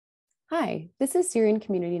Hi, this is Syrian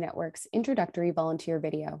Community Network's introductory volunteer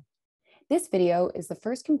video. This video is the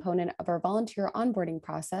first component of our volunteer onboarding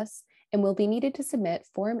process and will be needed to submit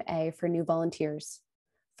Form A for new volunteers.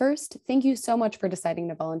 First, thank you so much for deciding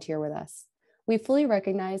to volunteer with us. We fully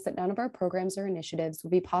recognize that none of our programs or initiatives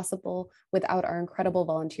would be possible without our incredible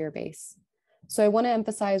volunteer base. So I want to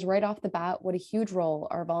emphasize right off the bat what a huge role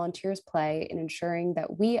our volunteers play in ensuring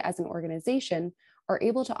that we as an organization are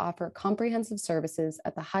able to offer comprehensive services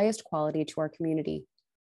at the highest quality to our community.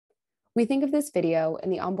 We think of this video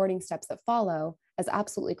and the onboarding steps that follow as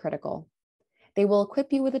absolutely critical. They will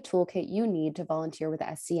equip you with a toolkit you need to volunteer with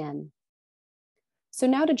SCN. So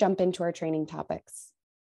now to jump into our training topics.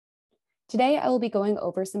 Today, I will be going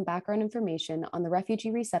over some background information on the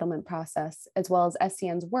refugee resettlement process, as well as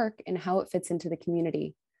SCN's work and how it fits into the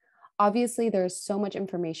community. Obviously, there's so much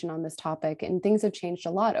information on this topic, and things have changed a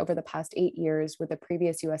lot over the past 8 years with the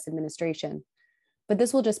previous US administration. But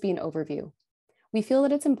this will just be an overview. We feel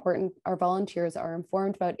that it's important our volunteers are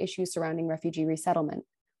informed about issues surrounding refugee resettlement.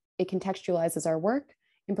 It contextualizes our work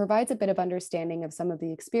and provides a bit of understanding of some of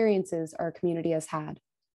the experiences our community has had.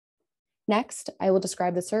 Next, I will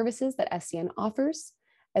describe the services that SCN offers,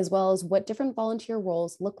 as well as what different volunteer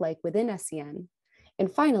roles look like within SCN. And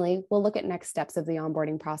finally, we'll look at next steps of the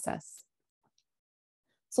onboarding process.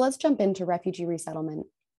 So let's jump into refugee resettlement.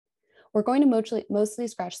 We're going to mostly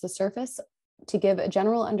scratch the surface to give a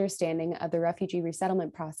general understanding of the refugee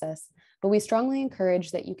resettlement process, but we strongly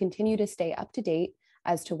encourage that you continue to stay up to date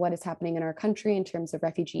as to what is happening in our country in terms of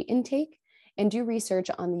refugee intake and do research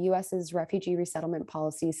on the US's refugee resettlement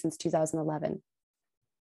policy since 2011.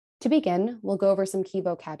 To begin, we'll go over some key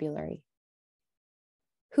vocabulary.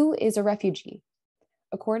 Who is a refugee?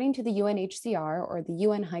 According to the UNHCR, or the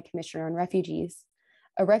UN High Commissioner on Refugees,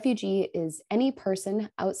 a refugee is any person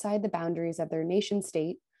outside the boundaries of their nation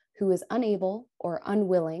state who is unable or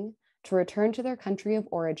unwilling to return to their country of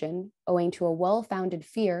origin owing to a well-founded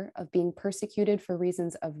fear of being persecuted for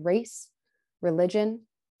reasons of race, religion,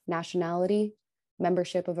 nationality,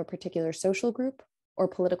 membership of a particular social group, or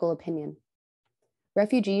political opinion.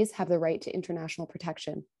 Refugees have the right to international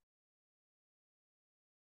protection.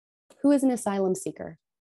 Who is an asylum seeker?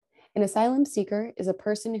 An asylum seeker is a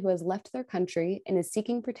person who has left their country and is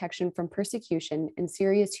seeking protection from persecution and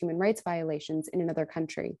serious human rights violations in another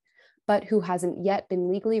country, but who hasn't yet been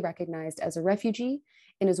legally recognized as a refugee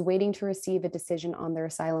and is waiting to receive a decision on their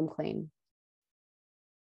asylum claim.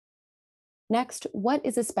 Next, what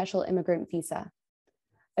is a special immigrant visa?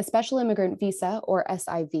 A special immigrant visa, or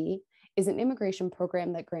SIV, is an immigration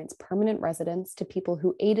program that grants permanent residence to people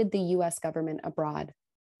who aided the US government abroad.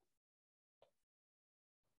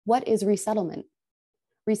 What is resettlement?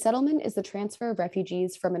 Resettlement is the transfer of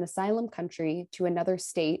refugees from an asylum country to another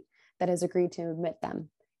state that has agreed to admit them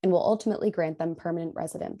and will ultimately grant them permanent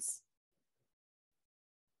residence.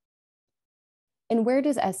 And where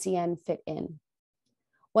does SCN fit in?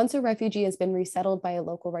 Once a refugee has been resettled by a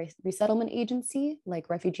local resettlement agency, like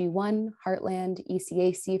Refugee One, Heartland,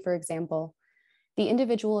 ECAC, for example, the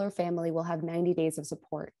individual or family will have 90 days of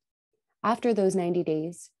support. After those 90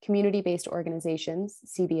 days, community-based organizations,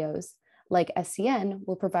 CBOs, like SCN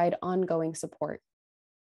will provide ongoing support.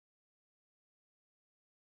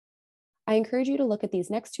 I encourage you to look at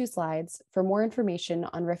these next 2 slides for more information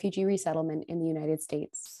on refugee resettlement in the United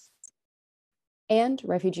States and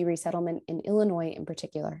refugee resettlement in Illinois in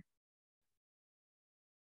particular.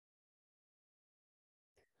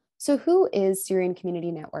 So who is Syrian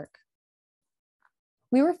Community Network?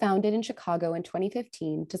 We were founded in Chicago in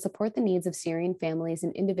 2015 to support the needs of Syrian families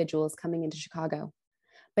and individuals coming into Chicago.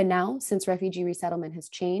 But now, since refugee resettlement has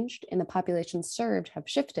changed and the populations served have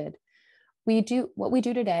shifted, what we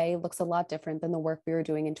do today looks a lot different than the work we were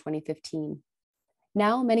doing in 2015.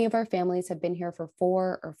 Now, many of our families have been here for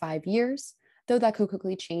 4 or 5 years, though that could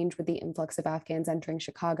quickly change with the influx of Afghans entering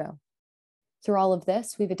Chicago. Through all of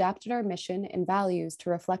this, we've adapted our mission and values to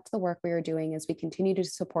reflect the work we are doing as we continue to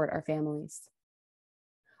support our families.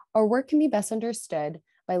 Our work can be best understood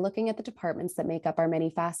by looking at the departments that make up our many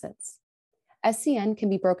facets. SCN can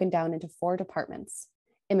be broken down into 4 departments: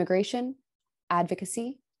 immigration,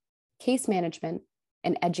 advocacy, case management,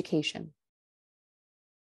 and education.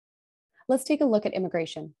 Let's take a look at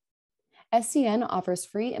immigration. SCN offers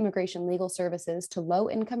free immigration legal services to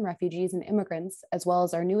low-income refugees and immigrants, as well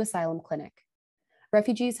as our new asylum clinic.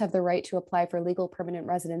 Refugees have the right to apply for legal permanent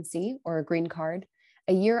residency, or a green card,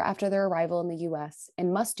 a year after their arrival in the US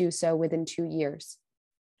and must do so within 2 years.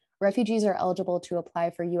 Refugees are eligible to apply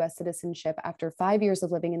for US citizenship after 5 years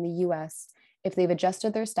of living in the US if they've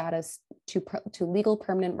adjusted their status to legal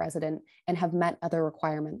permanent resident and have met other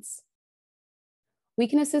requirements. We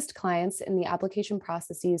can assist clients in the application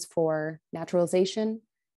processes for naturalization,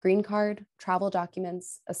 green card, travel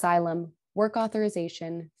documents, asylum, work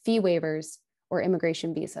authorization, fee waivers, or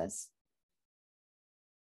immigration visas.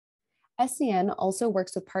 SCN also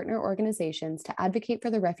works with partner organizations to advocate for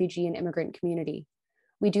the refugee and immigrant community.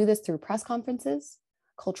 We do this through press conferences,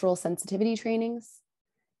 cultural sensitivity trainings,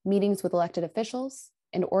 meetings with elected officials,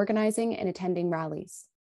 and organizing and attending rallies.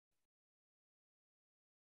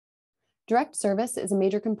 Direct service is a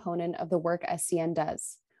major component of the work SCN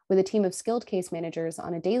does. With a team of skilled case managers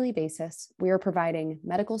on a daily basis, we are providing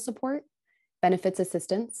medical support, benefits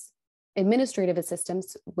assistance, administrative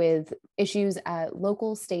assistance with issues at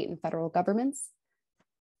local, state, and federal governments,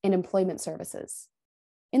 and employment services.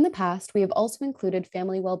 In the past, we have also included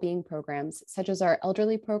family well-being programs such as our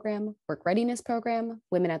elderly program, work readiness program,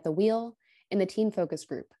 Women at the Wheel, and the Teen Focus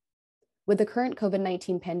Group. With the current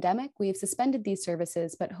COVID-19 pandemic, we have suspended these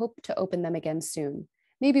services but hope to open them again soon,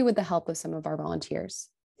 maybe with the help of some of our volunteers.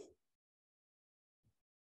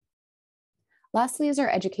 Lastly is our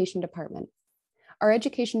education department. Our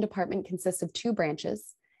education department consists of two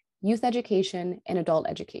branches, youth education and adult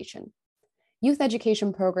education. Youth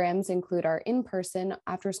education programs include our in-person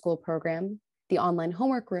after-school program, the online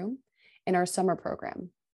homework room, and our summer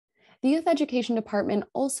program. The youth education department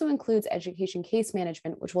also includes education case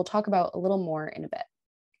management, which we'll talk about a little more in a bit.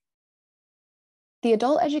 The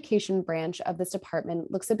adult education branch of this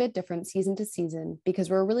department looks a bit different season to season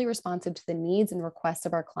because we're really responsive to the needs and requests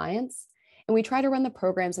of our clients, and we try to run the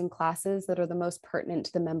programs and classes that are the most pertinent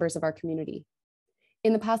to the members of our community.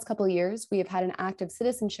 In the past couple of years, we have had an active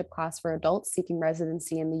citizenship class for adults seeking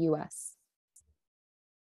residency in the US.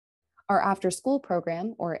 Our after-school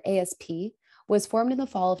program, or ASP, was formed in the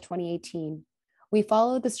fall of 2018. We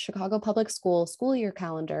follow the Chicago Public School school year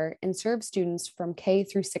calendar and serve students from K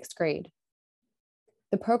through 6th grade.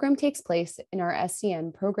 The program takes place in our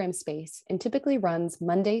SCN program space and typically runs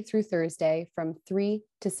Monday through Thursday from 3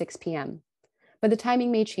 to 6 p.m., but the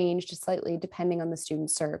timing may change just slightly depending on the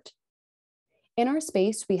students served. In our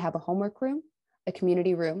space, we have a homework room, a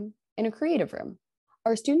community room, and a creative room.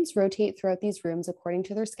 Our students rotate throughout these rooms according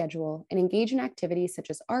to their schedule and engage in activities such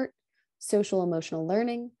as art, social emotional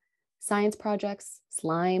learning, science projects,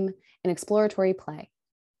 slime, and exploratory play.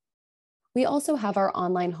 We also have our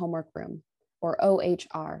online homework room, or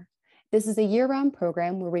OHR. This is a year-round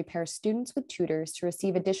program where we pair students with tutors to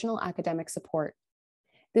receive additional academic support.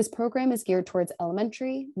 This program is geared towards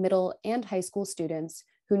elementary, middle, and high school students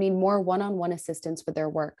who need more one-on-one assistance with their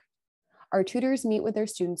work. Our tutors meet with their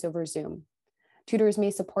students over Zoom. Tutors may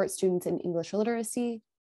support students in English literacy,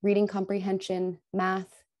 reading comprehension,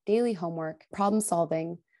 math, daily homework, problem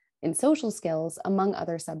solving, and social skills, among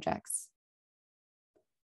other subjects.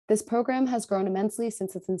 This program has grown immensely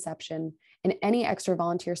since its inception, and any extra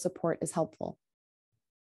volunteer support is helpful.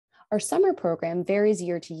 Our summer program varies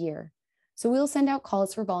year to year, so we'll send out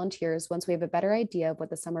calls for volunteers once we have a better idea of what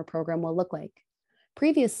the summer program will look like.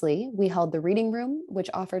 Previously, we held the reading room, which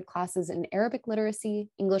offered classes in Arabic literacy,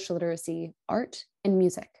 English literacy, art, and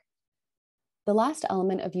music. The last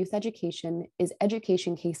element of youth education is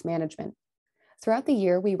education case management. Throughout the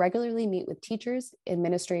year, we regularly meet with teachers,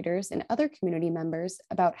 administrators, and other community members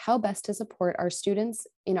about how best to support our students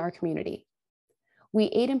in our community. We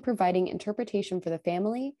aid in providing interpretation for the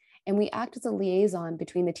family, and we act as a liaison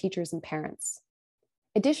between the teachers and parents.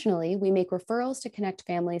 Additionally, we make referrals to connect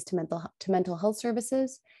families to mental health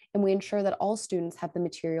services, and we ensure that all students have the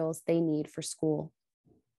materials they need for school.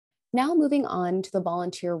 Now moving on to the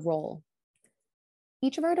volunteer role.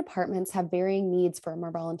 Each of our departments have varying needs from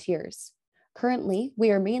our volunteers. Currently,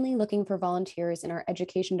 we are mainly looking for volunteers in our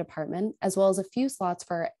education department, as well as a few slots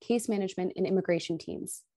for our case management and immigration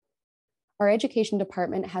teams. Our education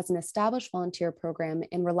department has an established volunteer program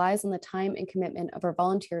and relies on the time and commitment of our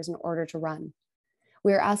volunteers in order to run.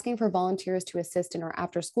 We are asking for volunteers to assist in our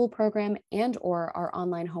after-school program and/or our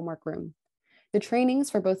online homework room. The trainings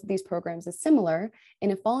for both of these programs is similar,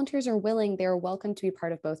 and if volunteers are willing, they are welcome to be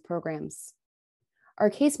part of both programs. Our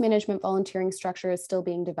case management volunteering structure is still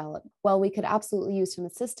being developed. While we could absolutely use some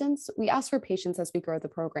assistance, we ask for patience as we grow the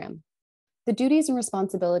program. The duties and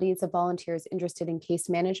responsibilities of volunteers interested in case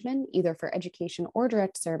management, either for education or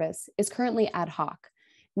direct service, is currently ad hoc,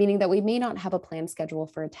 meaning that we may not have a planned schedule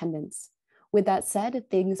for attendance. With that said,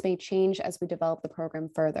 things may change as we develop the program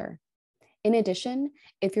further. In addition,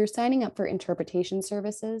 if you're signing up for interpretation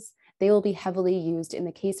services, they will be heavily used in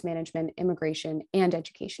the case management, immigration, and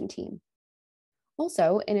education team.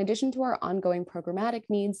 Also, in addition to our ongoing programmatic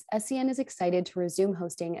needs, SCN is excited to resume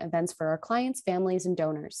hosting events for our clients, families, and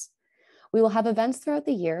donors. We will have events throughout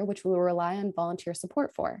the year, which we will rely on volunteer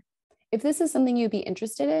support for. If this is something you'd be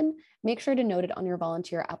interested in, make sure to note it on your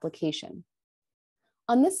volunteer application.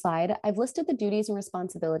 On this slide, I've listed the duties and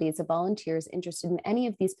responsibilities of volunteers interested in any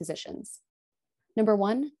of these positions. Number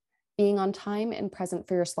 1, being on time and present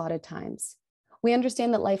for your slotted times. We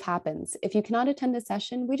understand that life happens. If you cannot attend a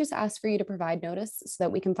session, we just ask for you to provide notice so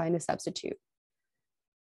that we can find a substitute.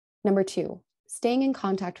 Number 2, staying in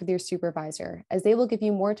contact with your supervisor, as they will give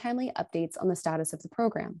you more timely updates on the status of the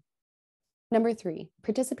program. Number 3,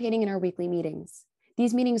 participating in our weekly meetings.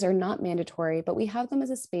 These meetings are not mandatory, but we have them as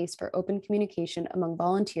a space for open communication among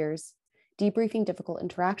volunteers, debriefing difficult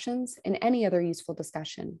interactions, and any other useful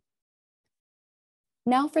discussion.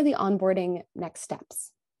 Now for the onboarding next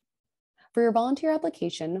steps. For your volunteer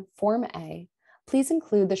application, Form A, please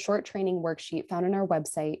include the short training worksheet found on our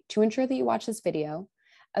website to ensure that you watch this video,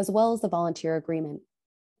 as well as the volunteer agreement.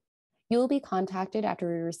 You will be contacted after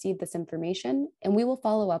we receive this information, and we will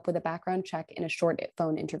follow up with a background check and a short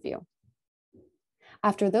phone interview.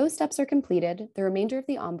 After those steps are completed, the remainder of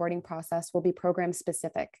the onboarding process will be program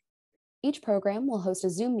specific. Each program will host a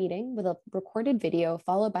Zoom meeting with a recorded video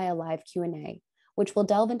followed by a live Q&A, which will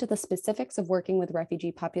delve into the specifics of working with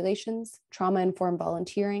refugee populations, trauma-informed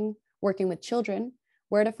volunteering, working with children,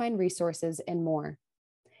 where to find resources, and more.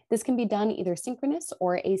 This can be done either synchronous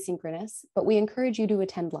or asynchronous, but we encourage you to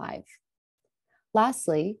attend live.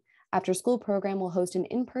 Lastly, after school program will host an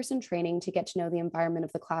in-person training to get to know the environment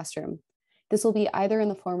of the classroom. This will be either in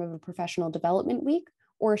the form of a professional development week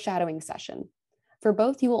or a shadowing session. For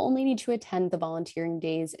both, you will only need to attend the volunteering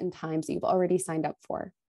days and times that you've already signed up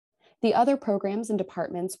for. The other programs and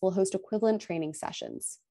departments will host equivalent training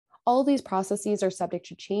sessions. All of these processes are subject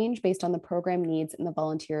to change based on the program needs and the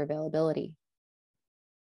volunteer availability.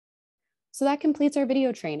 So that completes our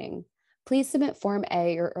video training. Please submit Form A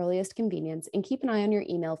at your earliest convenience and keep an eye on your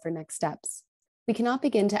email for next steps. We cannot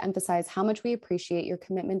begin to emphasize how much we appreciate your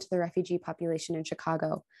commitment to the refugee population in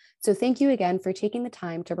Chicago. So thank you again for taking the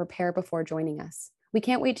time to prepare before joining us. We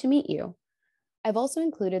can't wait to meet you. I've also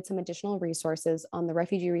included some additional resources on the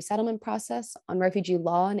refugee resettlement process, on refugee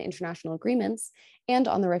law and international agreements, and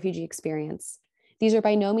on the refugee experience. These are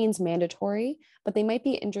by no means mandatory, but they might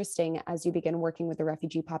be interesting as you begin working with the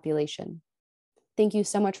refugee population. Thank you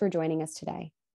so much for joining us today.